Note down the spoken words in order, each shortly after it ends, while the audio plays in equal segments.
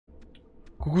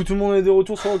Coucou tout le monde, est de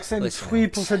retour sur OXENFREE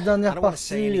pour cette dernière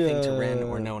partie.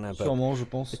 Sûrement, je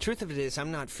pense.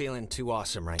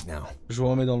 Je vous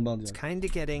remets dans le bain. It's kind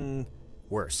of getting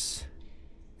worse,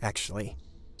 actually.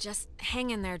 Just hang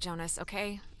in there, Jonas,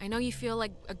 okay? I know you feel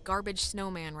like a garbage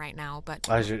snowman right now, but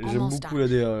j'aime beaucoup la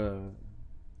DA.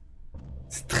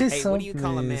 C'est très simple,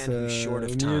 mais ça, au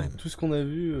milieu de tout ce qu'on a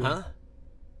vu... Huh?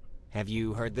 Have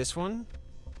you heard this one?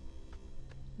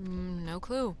 No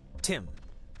clue. Tim.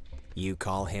 You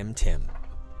call him Tim.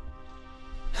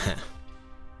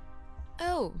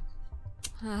 Oh.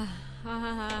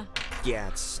 Yeah,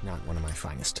 it's not one of my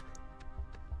finest.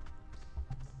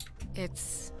 It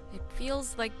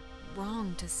feels like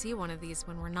wrong to see one of these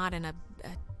when we're not in a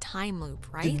time loop,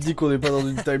 right? Tu te dis qu'on n'est pas dans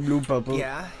une time loop, un peu.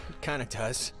 Yeah, it kind of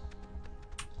does.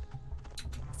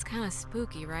 It's kind of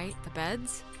spooky, right? The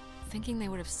beds? Thinking they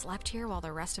would have slept here while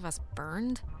the rest of us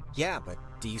burned? Yeah, but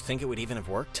do you think it would even have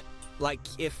worked? Like,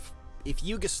 if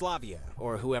Yugoslavia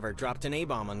or whoever dropped an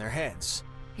A-bomb on their heads?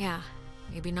 Yeah,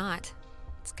 maybe not.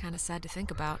 It's kind of sad to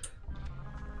think about.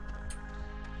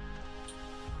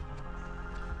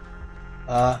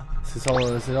 Ah, c'est ça,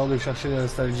 c'est l'heure de chercher la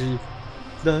nostalgie.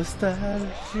 Nostalgie.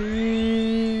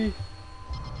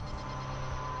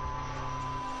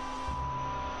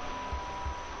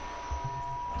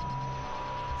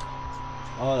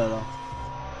 Oh là là.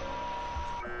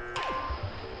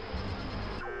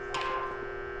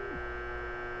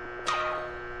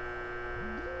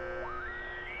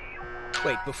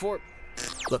 Wait, before...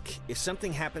 Look, if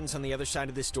something happens on the other side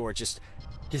of this door, just...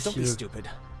 Don't be stupid.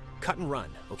 Cut and run,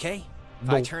 okay? If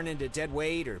I turn into dead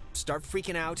weight or start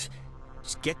freaking out,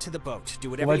 just get to the boat. Do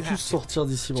whatever you have to. Sortir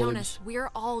d'ici, Jonas, we're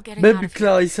all getting out of here.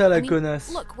 Clarissa, la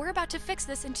connasse. Look, we're about to fix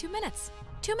this in 2 minutes.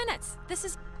 2 minutes. This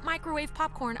is microwave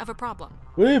popcorn of a problem.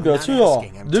 Oui, bien sûr.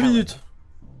 2 minutes.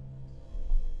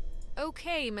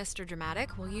 Okay, Mr.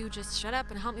 Dramatic, will you just shut up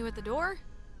and help me with the door?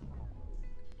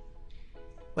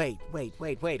 Wait.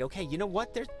 Okay, you know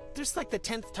what? There's like the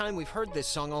 10th time we've heard this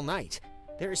song all night.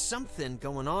 There is something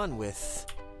going on with...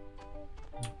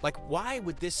 Like, why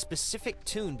would this specific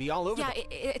tune be all over? Yeah,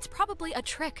 it's probably a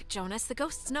trick, Jonas. The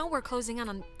ghosts know we're closing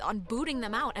in on booting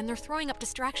them out, and they're throwing up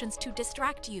distractions to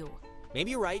distract you.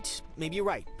 Maybe you're right,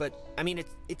 but, I mean,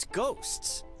 it's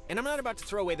ghosts. And I'm not about to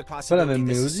throw away the possibility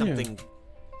this is something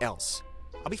else.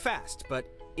 I'll be fast, but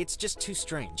it's just too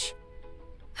strange.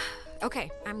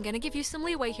 Okay, I'm gonna give you some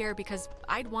leeway here because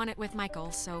I'd want it with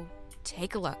Michael, so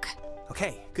take a look.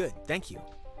 Okay, good, thank you.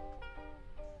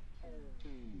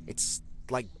 It's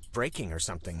like breaking or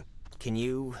something. Can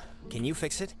you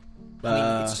fix it? I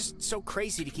mean, it's just so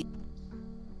crazy to keep...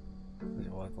 On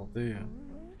va tenter.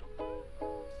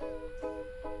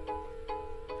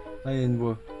 Ah, il y a une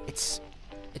voix.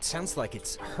 It sounds like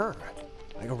it's her.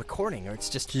 Like a recording, or it's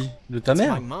just... Qui? De ta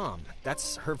mère? My mom.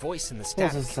 That's her voice in the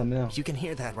static. Oh, ça, c'est sa mère. You can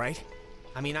hear that, right?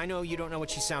 I mean, I know you don't know what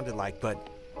she sounded like, but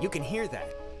you can hear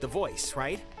that. The voice,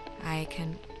 right? I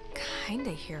can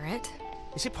kinda hear it.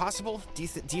 Is it possible? Do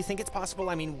you think it's possible?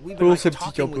 I mean, we've been like,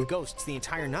 talking with ghosts the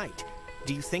entire night.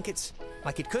 Do you think it's...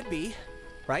 Like, it could be,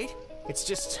 right? It's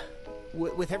just...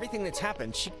 with everything that's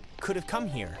happened, she could have come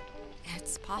here.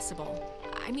 It's possible.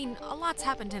 I mean, a lot's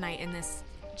happened tonight in this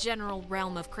general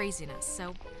realm of craziness,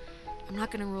 so I'm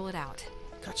not gonna rule it out.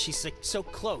 God, she's like so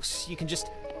close.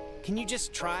 Can you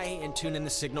just try and tune in the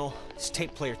signal? This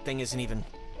tape player thing isn't even...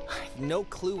 I have no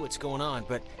clue what's going on,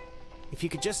 but if you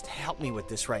could just help me with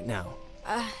this right now.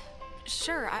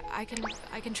 Sure, I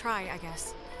can try, I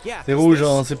guess. Yeah. C'est rouge,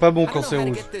 hein, c'est pas bon quand c'est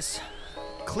rouge. Get this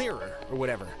clearer or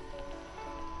whatever.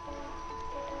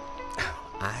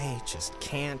 I just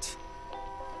can't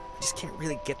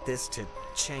really get this to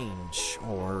change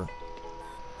or...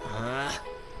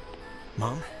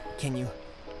 Mom, can you...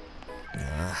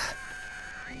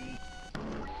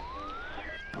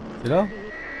 C'est là?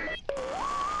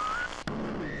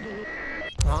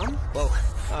 Mom? Whoa.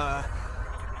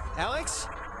 Alex?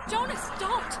 Jonas,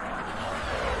 don't!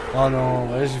 Oh non,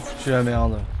 ouais, j'ai foutu la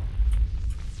merde.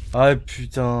 Ah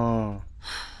putain.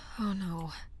 Oh no.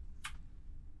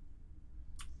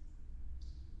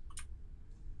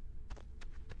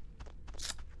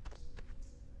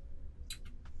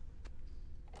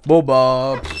 Bon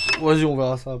bah, vas-y, on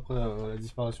verra ça après, la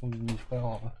disparition du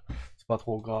demi-frère, c'est pas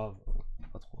trop grave,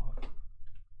 pas trop grave.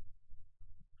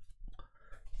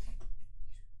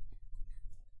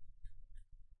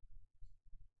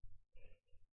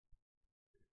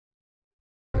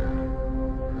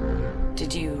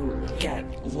 Did you get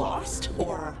lost,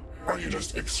 or are you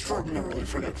just extraordinarily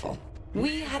forgetful?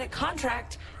 We had a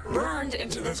contract burned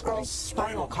into this girl's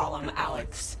spinal column,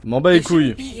 Alex. M'en bats les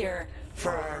couilles. Be here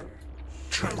for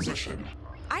transition.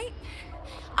 I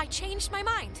changed my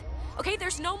mind. Okay,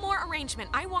 there's no more arrangement.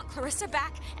 I want Clarissa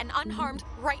back and unharmed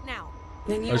right now.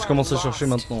 Then you Je commence à chercher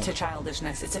lost maintenant. to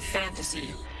childishness. It's a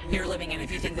fantasy you're living in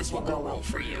if you think this will go well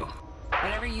for you.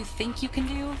 Whatever you think you can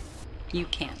do, you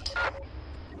can't.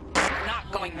 We're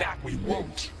not going back. We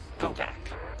won't go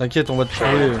back. T'inquiète, on va te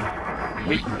trouver.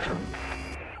 Oui.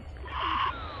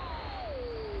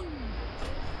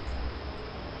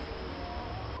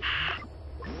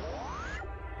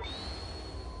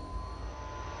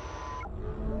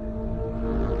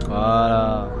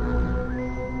 Voilà.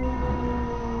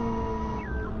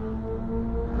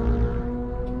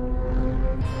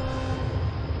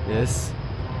 Yes.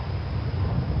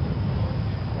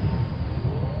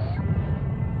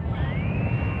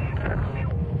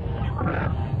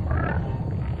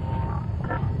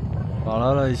 Par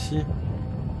là, là, ici.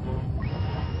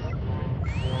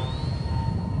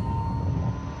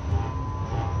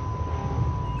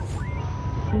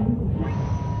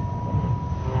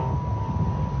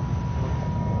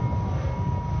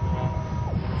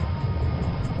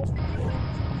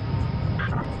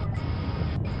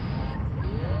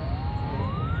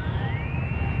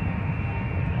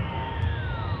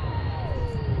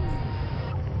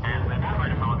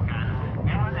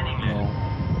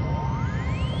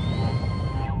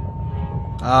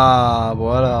 Ah,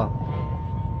 voilà.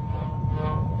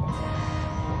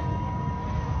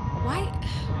 Why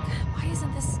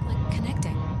isn't this like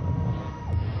connecting?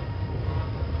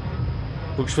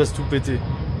 Faut que je fasse tout péter.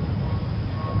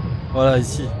 Voilà,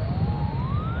 ici.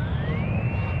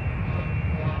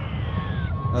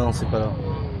 Ah non, c'est pas là.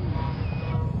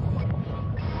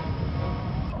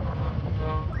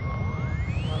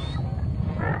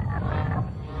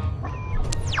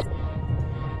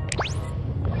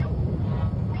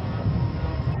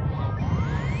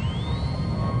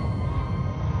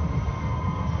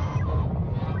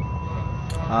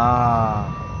 Ah,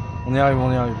 on y arrive, on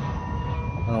y arrive.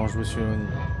 Ah non, je me suis éloigné.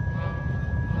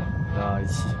 Là,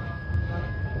 ici.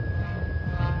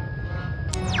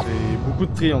 Et beaucoup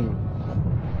de triangles.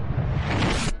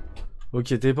 Ok,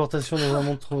 téléportation dans un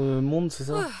autre monde, c'est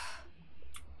ça?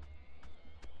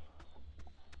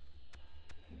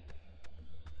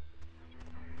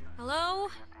 Hello?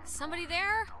 Somebody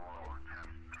there?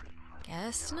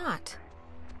 Guess not.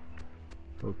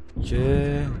 Ok.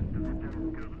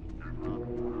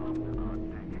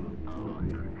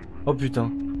 Oh putain.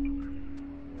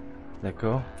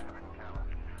 D'accord.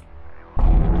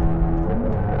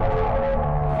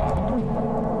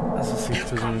 Ah, ça c'est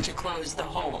faisant.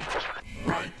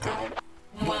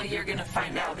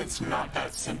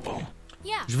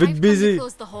 Je vais te baiser.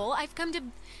 I've come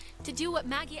to do what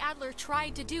Maggie Adler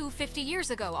tried to do 50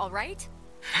 years ago, all right?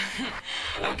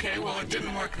 Okay, well it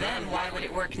didn't work then. Why would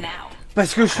it work now?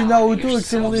 Parce que je suis Naruto et que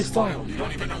c'est mon destin. You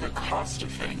don't even know the cost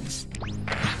of things.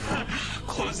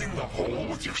 Closing the hole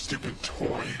with your stupid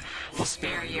toy will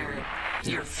spare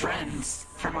your friends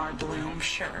from our gloom,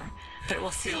 sure. But it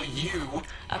will seal you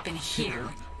up in here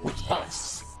with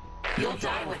us. You'll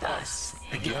die with us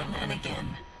again and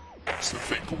again. So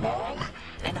think long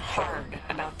and hard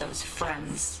about those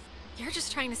friends. You're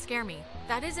just trying to scare me.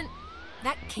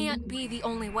 That can't be the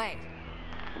only way.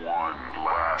 One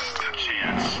last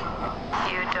chance.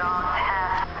 You don't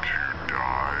have to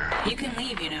die. You can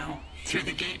leave, you know, through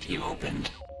the gate you opened.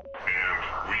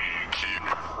 And we keep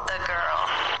the girl.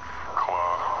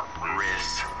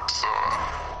 Clarissa.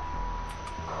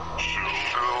 She'll be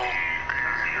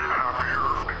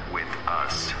happier with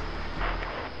us.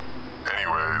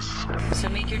 Anyways. So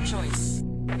make your choice.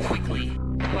 Quickly.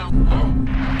 Well,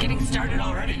 getting started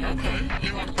already, okay?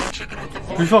 You want to play chicken with the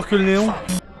voice? Plus fort que le néon.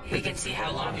 We can see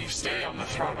how long you stay on the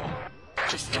throttle.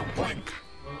 Just don't blink.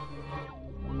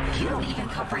 You don't even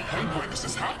comprehend why this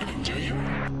is happening, do you?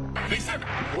 They sent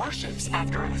warships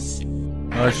after us.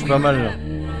 Ouais, je suis pas mal là.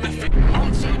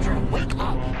 Alexandra, wake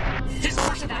up! This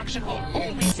course of action will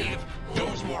only save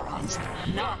those morons,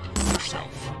 not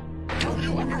yourself. Don't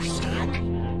you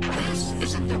understand? This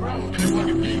isn't the road you want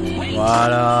to be. Wait.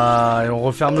 Voilà, et on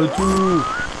referme le tout.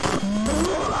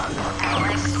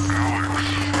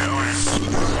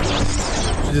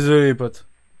 Je suis désolé les potes.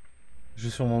 Je vais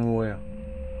sûrement mourir.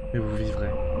 Mais vous vivrez.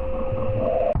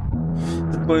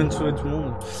 Peut-être moyen de sauver tout le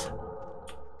monde.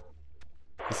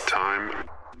 Time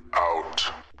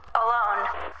out. Alone.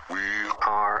 We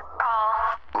are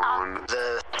All on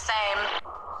the same.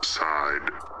 side.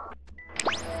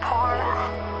 Poor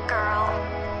girl.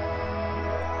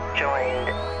 Joined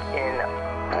in.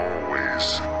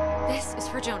 Always. This is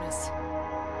for Jonas.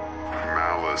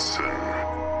 Malison.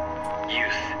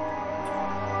 Youth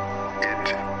It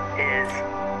is.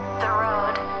 The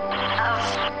road of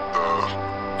the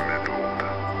middle.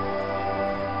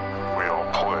 We all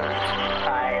play.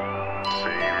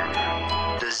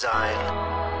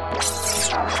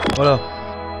 Voilà.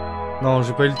 Non,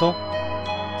 j'ai pas eu le temps.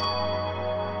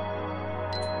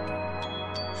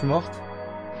 Je suis morte.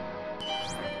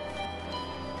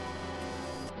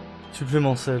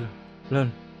 Supplément sel. Lol.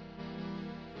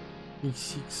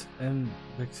 XXM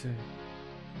d'accès.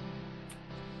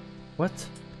 What?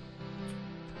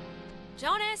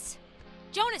 Jonas!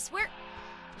 Jonas, where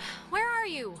are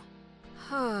you?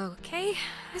 Okay,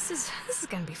 this is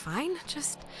gonna be fine.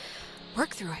 Just work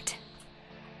through it.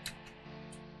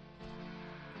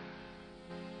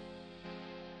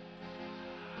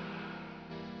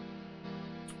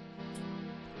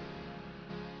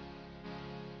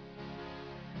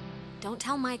 Don't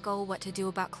tell Michael what to do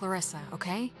about Clarissa,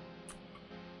 okay?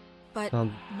 But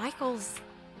Michael's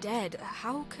dead.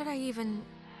 How could I even...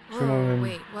 Oh,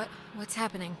 wait, what's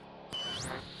happening?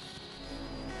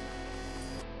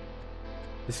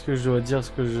 Est-ce que je dois dire ce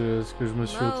que je me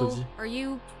suis auto-dit? Are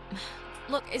you...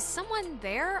 Look, is someone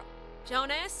there?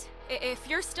 Jonas, if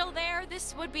you're still there,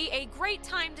 this would be a great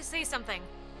time to say something.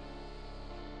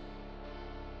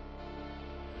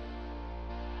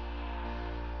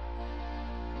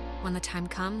 When the time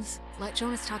comes, let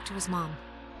Jonas talk to his mom.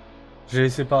 J'ai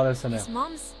laissé parler à sa mère. His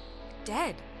mom's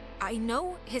dead. I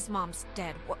know his mom's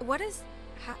dead. What is...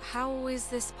 How is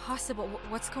this possible?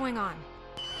 What's going on?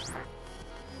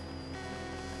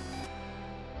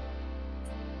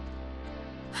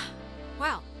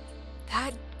 Well,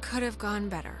 that could have gone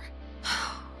better.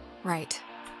 Right.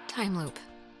 Time loop.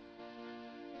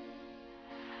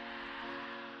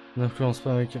 N'influence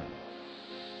pas avec...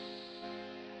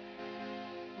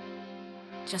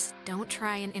 Just don't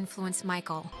try and influence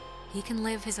Michael. He can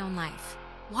live his own life.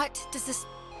 What does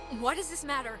this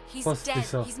matter? He's dead.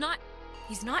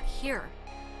 He's not here.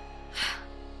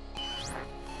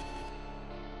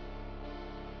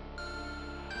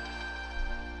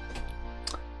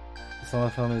 Ça va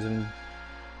faire, mes amis.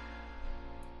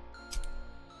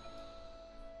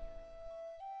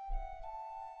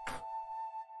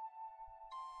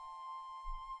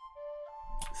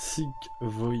 Sick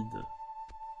Void.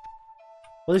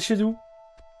 On est chez nous.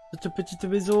 Cette petite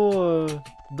maison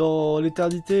dans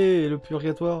l'éternité et le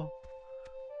purgatoire.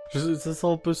 Ça sent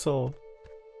un peu ça.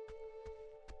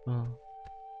 Hein.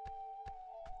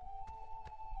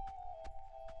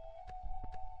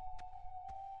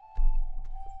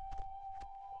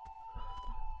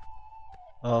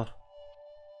 Ah.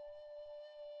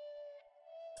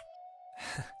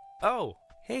 Oh,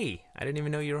 hey, I didn't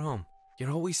even know you were home. You're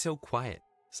always so quiet.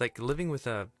 It's like living with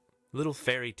a little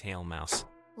fairy tale mouse.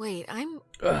 Wait,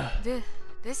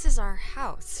 this is our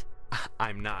house.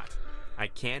 I'm not. I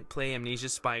can't play Amnesia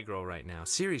Spy Girl right now.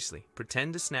 Seriously,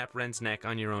 pretend to snap Ren's neck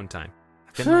on your own time.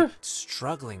 I've been like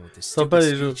struggling with this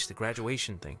stupid speech, the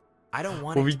graduation thing. I don't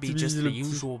want it to be just the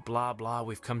usual blah blah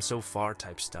we've come so far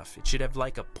type stuff. It should have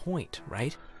like a point,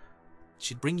 right? It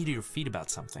should bring you to your feet about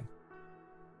something.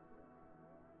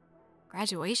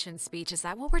 Graduation speech, is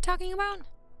that what we're talking about?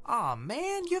 Aw,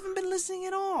 man, you haven't been listening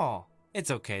at all. It's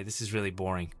okay, this is really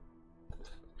boring.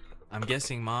 I'm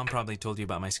guessing Mom probably told you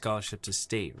about my scholarship to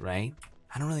state, right?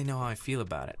 I don't really know how I feel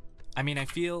about it. I mean, I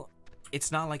feel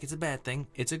it's not like it's a bad thing.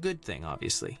 It's a good thing,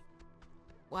 obviously.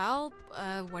 Well,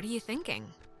 what are you thinking?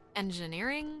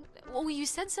 Engineering? Well, you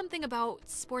said something about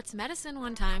sports medicine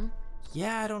one time.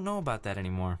 Yeah, I don't know about that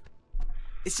anymore.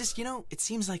 It's just, you know, it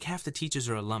seems like half the teachers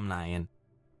are alumni and...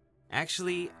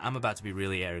 Actually, I'm about to be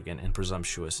really arrogant and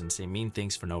presumptuous and say mean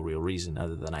things for no real reason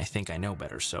other than I think I know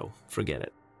better, so forget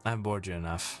it. I've bored you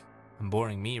enough. I'm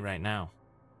boring me right now.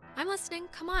 I'm listening.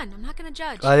 Come on, I'm not gonna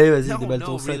judge. Allez, vas-y, no, déballe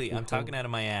ton really, sac. I'm talking out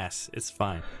of my ass. It's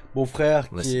fine. Mon frère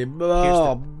qui Listen, est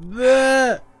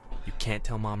mort. You can't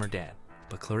tell Mom or Dad,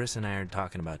 but Clarissa and I are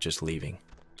talking about just leaving.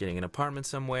 Getting an apartment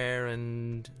somewhere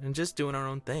and just doing our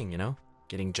own thing, you know?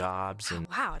 Getting jobs and...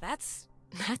 Wow, that's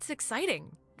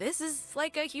exciting. This is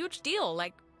like a huge deal,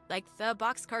 like the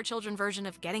Boxcar Children version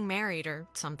of getting married or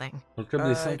something.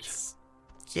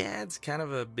 Yeah, it's kind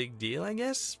of a big deal, I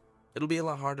guess. It'll be a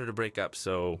lot harder to break up,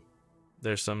 so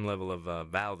there's some level of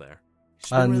vow there. She's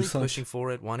been really pushing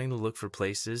for it, wanting to look for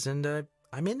places, and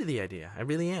I'm into the idea. I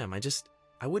really am.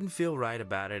 I wouldn't feel right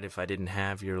about it if I didn't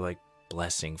have your, like,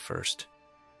 blessing first.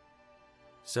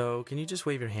 So, can you just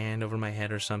wave your hand over my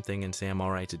head or something and say I'm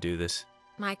alright to do this?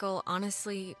 Michael,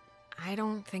 honestly, I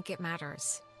don't think it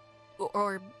matters.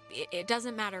 Or it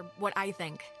doesn't matter what I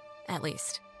think, at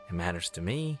least. It matters to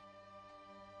me.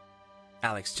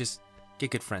 Alex, just get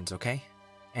good friends, okay?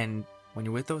 And when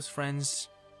you're with those friends,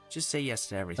 just say yes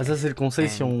to everything. Ah, ça c'est le conseil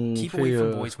si on keep fait, away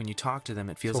from boys when you talk to them.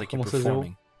 It feels si like you're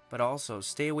performing. But also,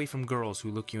 stay away from girls who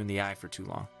look you in the eye for too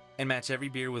long. And match every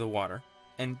beer with a water.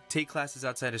 And take classes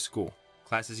outside of school.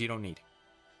 Classes you don't need.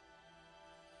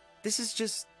 this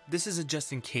is a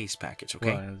just in case package,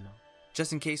 okay? Ouais,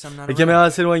 just in case I'm not les around.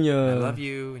 caméras s'éloignent. I love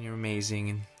you and you're amazing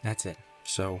and that's it.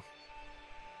 So.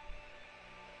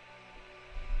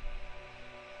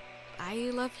 I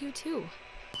love you too.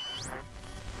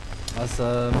 Ah,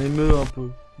 ça m'émeut un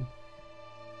peu.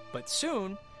 But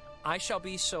soon, I shall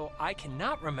be so I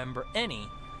cannot remember any,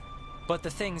 but the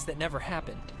things that never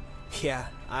happened. Yeah,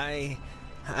 I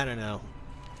don't know.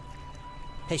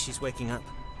 Hey, she's waking up.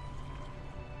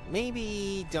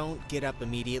 Maybe don't get up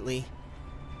immediately.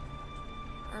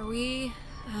 Are we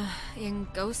in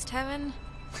ghost heaven?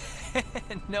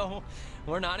 No,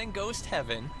 we're not in ghost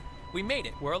heaven. We made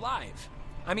it. We're alive.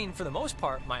 I mean, for the most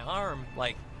part, my arm,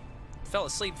 like, fell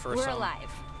asleep for We're some...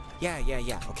 alive. Yeah,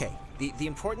 okay. The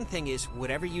important thing is,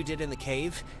 whatever you did in the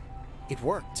cave, it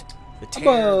worked. The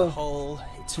tear, the hole,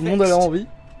 it's tout le monde a l'air en vie.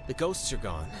 The ghosts are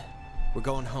gone. We're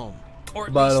going home. Or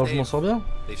at Bah least alors je m'en sors bien.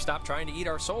 they've stopped trying to eat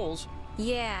our souls.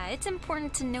 Yeah, it's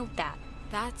important to note that.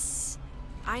 That's...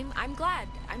 I'm glad.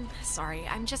 I'm sorry.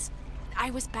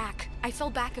 I was back. I fell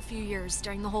back a few years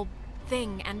during the whole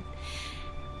thing, and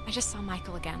I just saw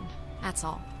Michael again. That's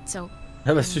all. So, Ah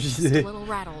bah I'm just a suffisait. little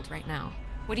rattled right now.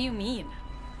 What do you mean?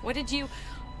 What did you...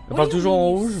 Elle parle toujours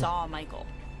en you rouge. saw Michael?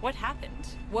 What happened?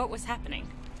 What was happening?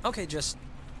 Okay, just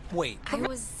wait.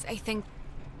 I think,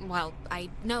 well, I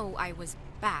know I was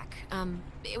back.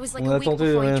 It was like On a a week tenté de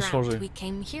before he rien drowned. changer. We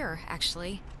came here,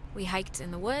 actually. We hiked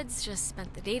in the woods, just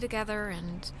spent the day together,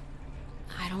 and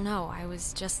I don't know, I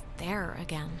was just there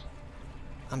again.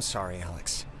 I'm sorry,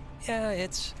 Alex. Yeah,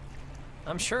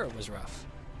 I'm sure it was rough.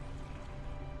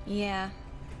 Yeah.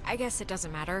 I guess it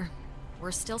doesn't matter.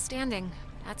 We're still standing.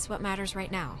 That's what matters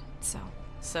right now, so.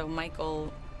 So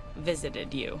Michael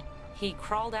visited you. He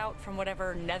crawled out from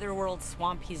whatever netherworld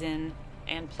swamp he's in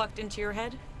and plucked into your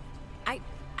head?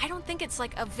 I don't think it's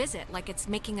like a visit, like it's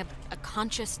making a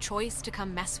conscious choice to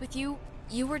come mess with you.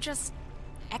 You were just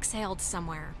exhaled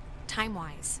somewhere,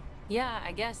 time-wise. Yeah,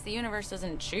 I guess the universe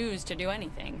doesn't choose to do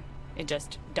anything. It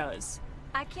just does.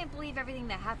 I can't believe everything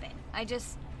that happened.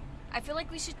 I feel like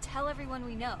we should tell everyone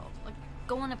we know. Like,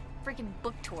 go on a freaking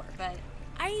book tour, but...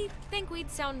 I think we'd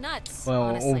sound nuts, Ouais,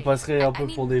 honestly. on passerait un peu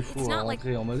mean, pour des it's fous à not like-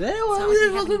 rentrer en mode it's Eh, not on like a we vu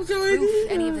have les any fantômes sur les proof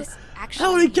any of lignes. this Ah, on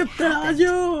actually les capte à la happened.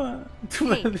 radio. Tout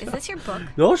va Hey, bien. is this your book?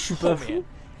 Non, je suis Oh pas fou. man,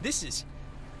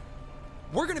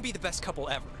 we're gonna be the best couple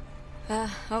ever.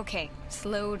 Okay,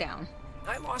 slow down.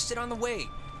 I lost it on the way.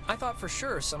 I thought for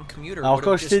sure some commuter Alors would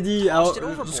quand have je t'ai just dit, tossed it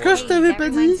alors, overboard. ce que je t'avais pas that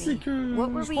dit, reminds c'est me. que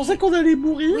What were je we- pensais qu'on allait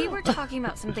mourir. We were talking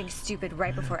about something stupid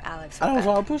right before Alex got Alors j'ai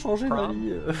back. un peu changé ma Prom?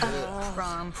 vie.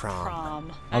 Prom.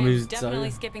 Prom. Ah, mais I'm definitely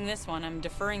sérieux. skipping this one. I'm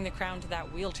deferring the crown to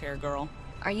that wheelchair girl.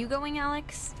 Are you going,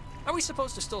 Alex? Are we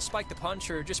supposed to still spike the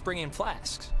punch or just bring in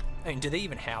flasks? I mean, do they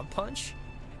even have punch?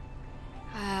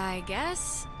 I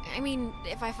guess. I mean,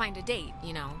 if I find a date,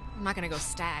 you know, I'm not gonna go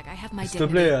stag. I have my S'il te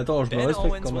plaît, dignity. attends, je me Ben respecte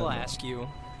Owens quand will même. ask you.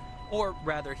 Or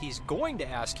rather, he's going to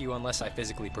ask you unless I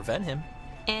physically prevent him.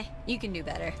 You can do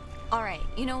better. All right,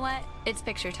 you know what? It's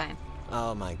picture time.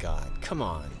 Oh my god, come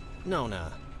on.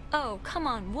 Nona. Oh, come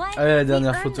on, what? Allez, la We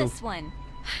dernière earned photo. this one.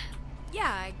 Yeah,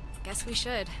 I guess we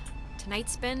should.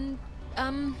 Tonight's been,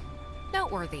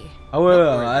 noteworthy. Ah ouais,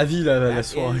 à vie la That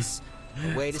soirée. is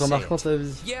the way to C'est say marquante it. à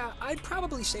vie. Yeah, I'd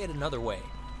probably say it another way.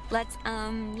 Let's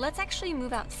actually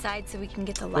move outside so we can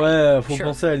get the light. Ouais, faut Sure.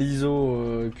 penser à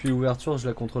l'ISO, et puis l'ouverture, je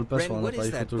la contrôle pas sur Ren, un what is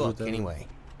appareil that photo book jetable. anyway?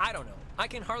 I don't know. I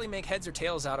can hardly make heads or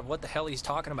tails out of what the hell he's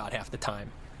talking about half the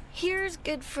time. Here's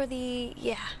good for the...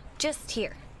 yeah, just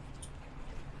here.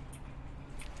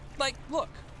 Like, look.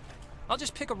 I'll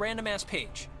just pick a random-ass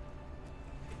page.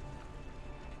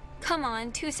 Come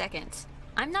on, 2 seconds.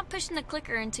 I'm not pushing the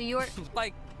clicker into your...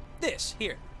 Like this,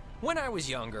 here. When I was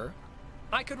younger,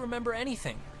 I could remember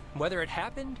anything, whether it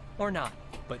happened or not.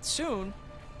 But soon,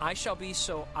 I shall be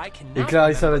so I cannot Et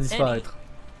Clarissa va remember any, disparaître.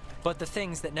 but the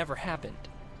things that never happened.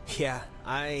 Yeah,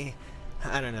 I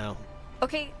don't know.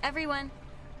 Okay, everyone.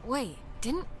 Wait,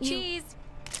 didn't you... Cheese.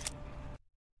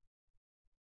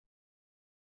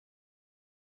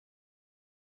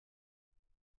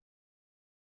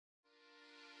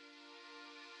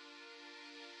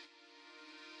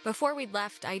 Before we'd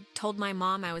left, I told my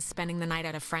mom I was spending the night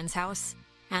at a friend's house.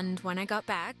 And when I got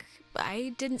back,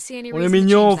 I didn't see any On est reason to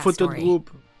mignon, change that photo de story. groupe.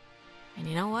 And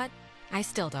you know what? I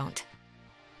still don't.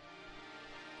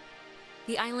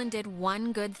 The island did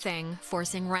one good thing,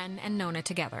 forcing Ren and Nona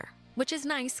together. Which is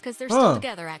nice, because they're still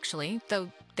together, actually,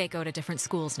 though they go to different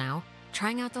schools now.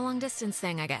 Trying out the long-distance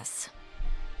thing, I guess.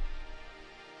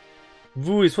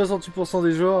 Vous et 68%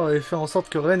 des joueurs avaient fait en sorte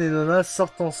que Ren et Nona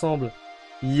sortent ensemble.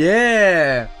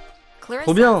 Yeah!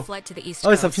 Trop bien! Fled to the East Ah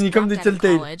ouais, ça Coast, finit comme des dropped out of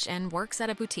Telltale. college, and works at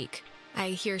a boutique. I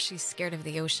hear she's scared of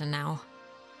the ocean now.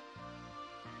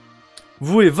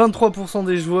 Vous et 23%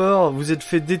 des joueurs, vous êtes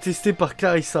fait détester par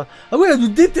Clarissa. Ah ouais, elle nous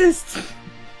déteste.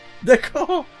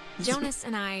 D'accord. Jonas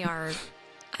and I are,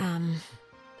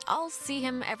 I'll see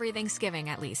him every Thanksgiving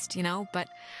at least, you know, but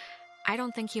I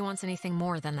don't think he wants anything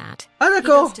more than that. Ah He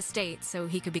d'accord. goes to state so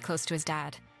he could be close to his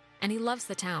dad, and he loves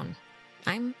the town.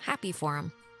 I'm happy for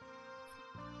him.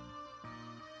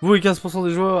 Vous et 15%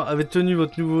 des joueurs avez tenu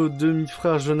votre nouveau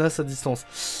demi-frère Jonas à distance.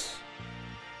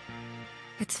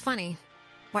 It's funny.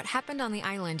 What happened on the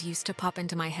island used to pop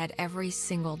into my head every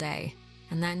single day,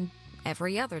 and then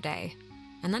every other day.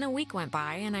 And then a week went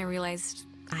by and I realized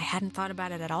I hadn't thought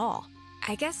about it at all.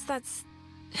 I guess that's...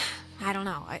 I don't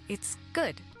know. It's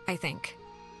good, I think.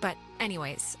 But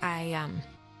anyways, Ouais,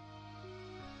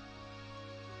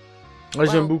 well,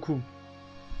 j'aime beaucoup.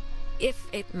 if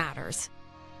it matters.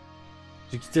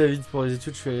 J'ai quitté la ville pour les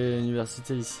études, je suis allé à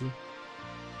l'université ici.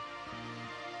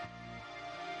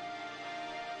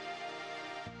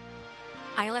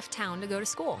 I left town to go to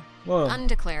school. Voilà.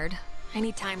 Undeclared. I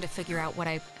need time to figure out what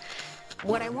I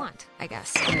want, I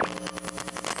guess.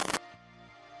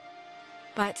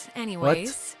 But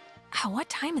anyways, what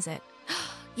time is it?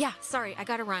 Yeah, sorry, I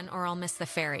gotta run or I'll miss the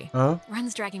ferry. Hein?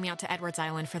 Run's dragging me out to Edwards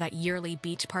Island for that yearly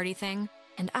beach party thing.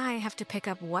 And I have to pick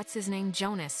up what's-his-name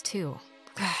Jonas, too.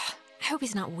 I hope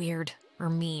he's not weird or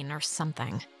mean or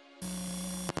something.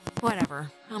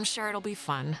 Whatever, I'm sure it'll be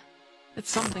fun.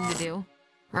 It's something to do,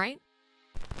 right?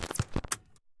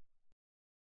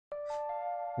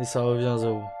 Et ça revient à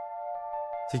zéro.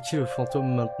 C'est qui le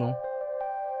fantôme maintenant?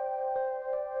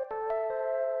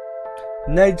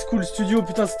 Night School Studio,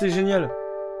 putain c'était génial.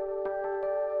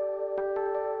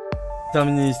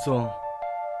 Terminer l'histoire.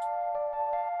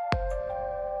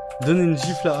 Donner une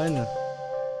gifle à Rennes.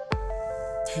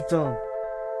 Putain.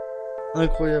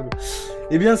 Incroyable.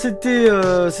 Eh bien c'était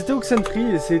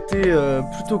OXENFREE et c'était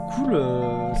plutôt cool.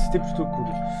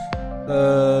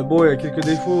 Bon, il y a quelques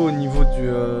défauts au niveau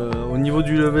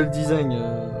du level design.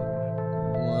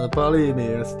 On en a parlé,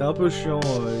 mais c'était un peu chiant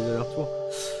les allers-retours.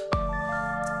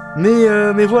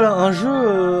 Mais voilà, un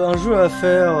jeu à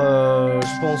faire,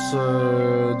 je pense,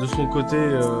 de son côté,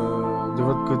 de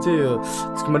votre côté,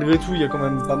 parce que malgré tout, il y a quand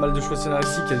même pas mal de choix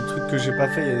scénaristiques. Il y a des trucs que j'ai pas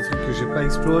fait, il y a des trucs que j'ai pas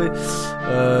explorés.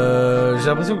 J'ai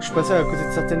l'impression que je suis passé à côté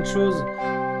de certaines choses.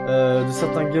 De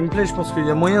certains gameplays, je pense qu'il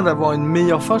y a moyen d'avoir une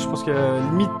meilleure fin. Je pense qu'il y a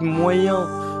limite moyen,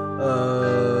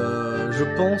 je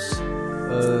pense,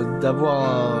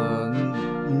 d'avoir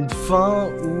une fin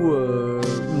où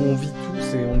on vit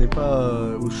tous et on n'est pas,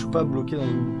 où je suis pas bloqué dans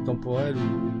une boucle temporelle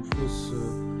ou une fausse.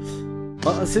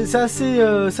 Enfin, c'est assez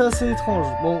étrange.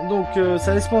 Bon, donc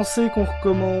ça laisse penser qu'on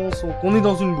recommence, qu'on est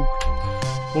dans une boucle.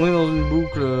 On est dans une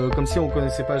boucle comme si on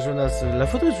connaissait pas Jonas. La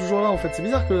photo est toujours là en fait. C'est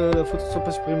bizarre que la photo soit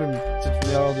pas supprimée. Mais c'est une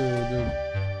erreur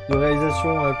de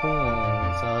réalisation à con.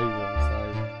 Ça arrive.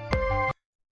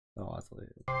 Alors attendez.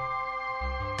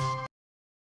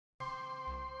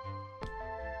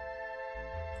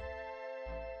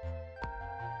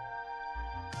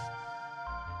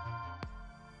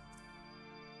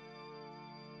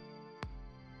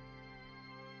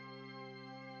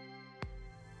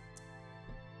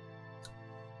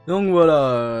 Donc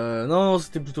voilà, non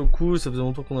c'était plutôt cool, ça faisait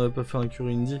longtemps qu'on n'avait pas fait un cure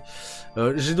indie.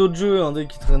 J'ai d'autres jeux indés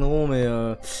qui traîneront, mais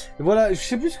voilà, je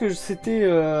sais plus ce que c'était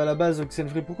à la base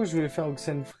OXENFREE. Pourquoi je voulais faire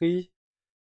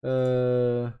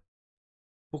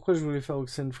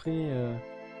OXENFREE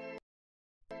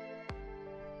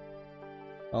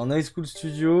Alors Night School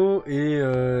Studio et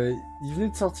il venait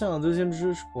de sortir un deuxième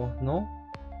jeu, je crois, non?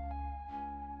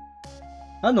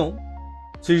 Ah non,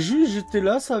 c'est juste j'étais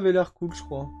là, ça avait l'air cool, je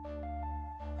crois.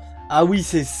 Ah oui,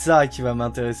 c'est ça qui va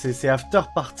m'intéresser, c'est After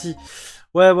Party.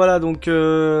 Ouais, voilà, donc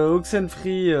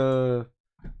OXENFREE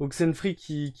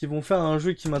qui vont faire un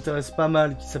jeu qui m'intéresse pas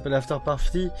mal, qui s'appelle After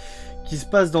Party, qui se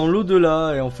passe dans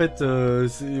l'au-delà, et en fait,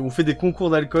 on fait des concours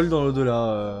d'alcool dans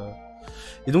l'au-delà.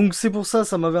 Et donc c'est pour ça,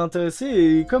 ça m'avait intéressé,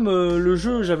 et comme le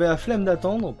jeu, j'avais la flemme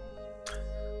d'attendre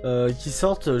qu'il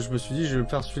sorte, je me suis dit, je vais me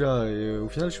faire celui-là, et au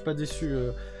final, je suis pas déçu.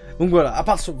 Donc voilà, à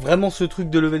part vraiment ce truc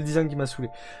de level design qui m'a saoulé.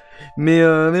 Mais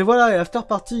voilà, et After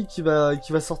Party qui va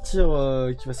sortir,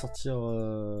 quand tu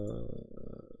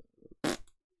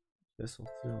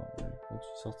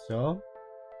sortiras.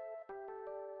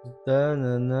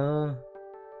 Nana.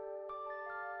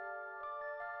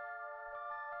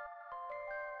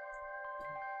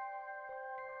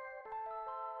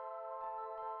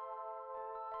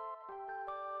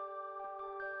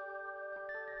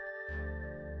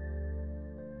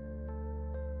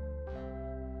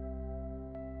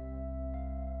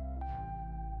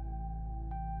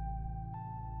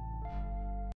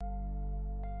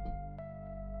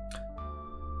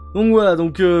 Donc voilà,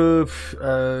 donc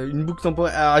une boucle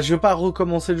temporelle. Alors, je vais pas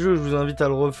recommencer le jeu, je vous invite à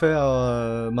le refaire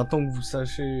maintenant que vous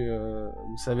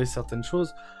vous savez certaines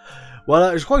choses.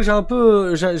 Voilà, je crois que j'ai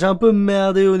un peu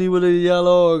merdé au niveau des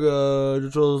dialogues, de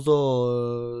temps en temps,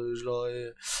 je leur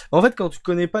ai... En fait, quand tu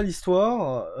connais pas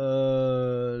l'histoire,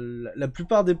 la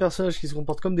plupart des personnages qui se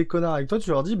comportent comme des connards avec toi,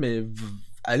 tu leur dis, mais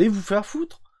allez vous faire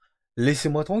foutre,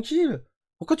 laissez-moi tranquille.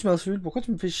 Pourquoi tu m'insultes? Pourquoi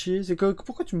tu me fais chier?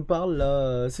 Pourquoi tu me parles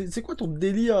là? C'est quoi ton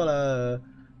délire là?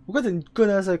 Pourquoi t'es une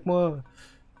connasse avec moi?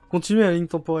 Continue la ligne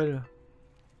temporelle.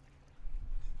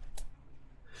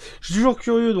 Je suis toujours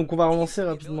curieux, donc on va relancer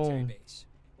rapidement.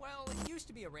 Well, it used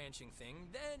to be a ranching thing,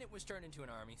 then it was turned into an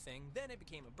army thing, then it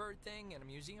became a bird thing and a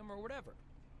museum or whatever.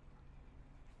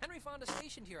 Henry Fonda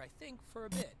stationed here, I think, for a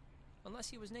bit, unless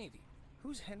he was Navy.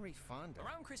 Who's Henry Fonda?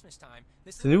 Around Christmas time,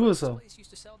 this C'est nouveau ça. place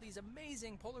used to sell these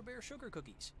amazing polar bear sugar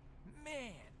cookies.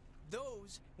 Man,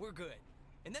 those were good.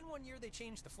 And then one year they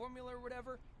changed the formula or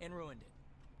whatever and ruined it.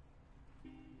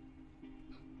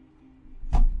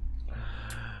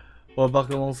 On va pas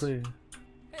recommencer.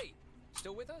 Hey,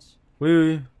 still with us? Oui,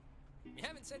 oui. You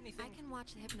haven't said anything. I can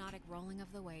watch the hypnotic rolling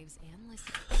of the waves and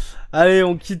listen. Allez,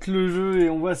 on quitte le jeu et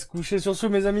on va se coucher. Sur ce,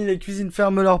 mes amis, les cuisines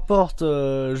ferment leurs portes.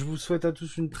 Je vous souhaite à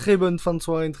tous une très bonne fin de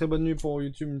soirée, une très bonne nuit pour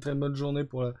YouTube, une très bonne journée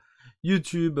pour la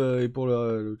YouTube et pour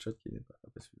le chat qui n'est pas là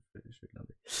parce que je vais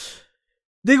regarder.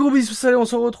 Des gros bisous, allez, on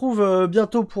se retrouve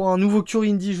bientôt pour un nouveau Cure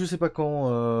Indie, je sais pas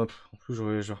quand. En plus, je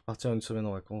vais repartir une semaine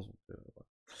en vacances. Donc, voilà.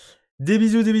 Des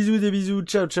bisous, des bisous, des bisous.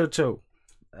 Ciao, ciao, ciao.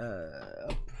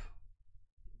 Hop.